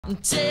Tell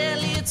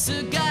it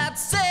to God,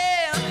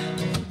 send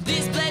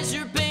these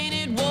pleasure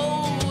painted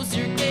woes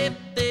you're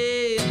kept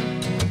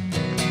in.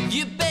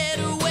 You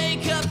better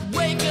wake up,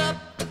 wake up.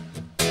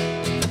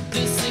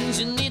 There's things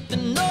you need to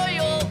know,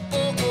 yo.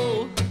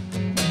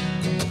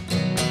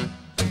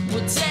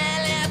 Well,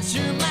 tell it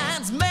your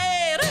mind's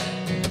made,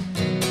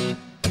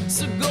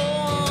 so go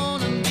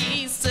on and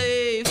be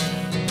safe.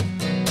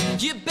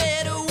 You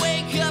better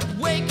wake up,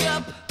 wake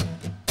up.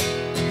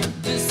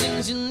 There's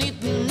things you need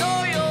to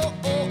know, yo.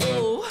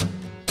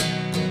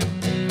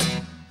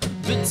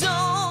 But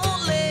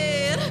don't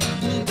let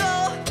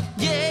go,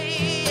 yeah,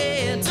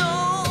 yeah.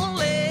 Don't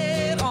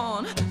let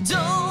on,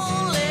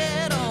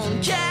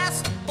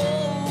 cast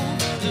over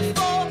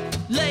the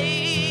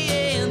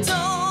land.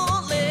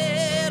 Don't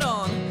let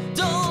on,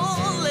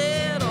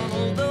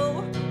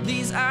 although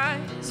these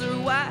eyes are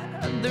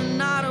wide, they're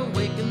not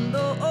awakened,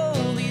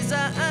 though these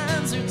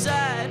eyes are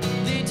tied.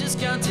 They just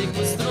can't take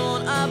what's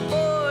thrown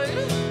aboard,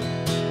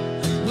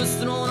 what's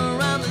thrown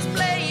around this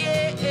place.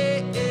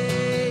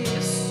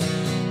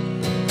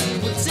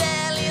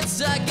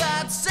 I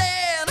got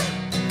sand,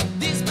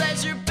 these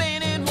pleasure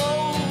painted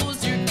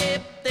woes you're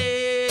kept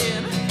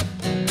in.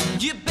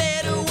 You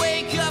better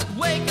wake up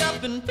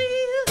and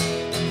feel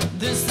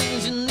there's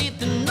things you need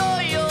to know,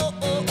 yo.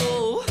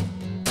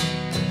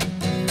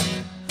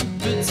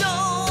 But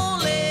don't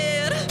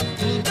let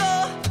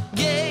go,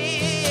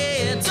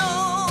 yeah.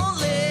 Don't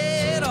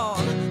let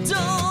on,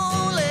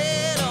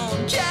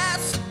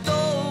 cast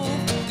over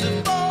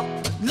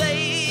the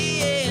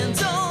land.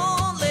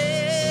 Don't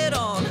let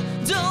on,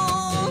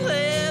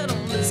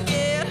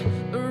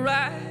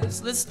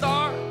 let's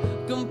start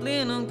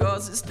complaining,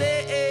 cause it's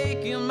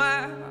taking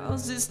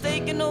miles. It's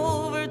taking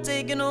over,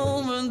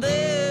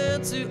 they're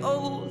too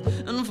old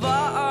and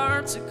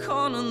far too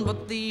cunning,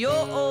 but the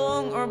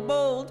young are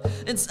bold.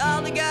 It's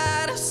all they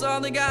got,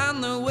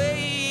 and they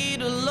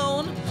wait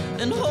alone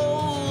and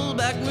hold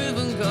back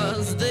moving,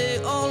 cause they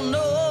all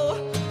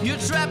know you're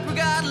trapped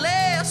regardless.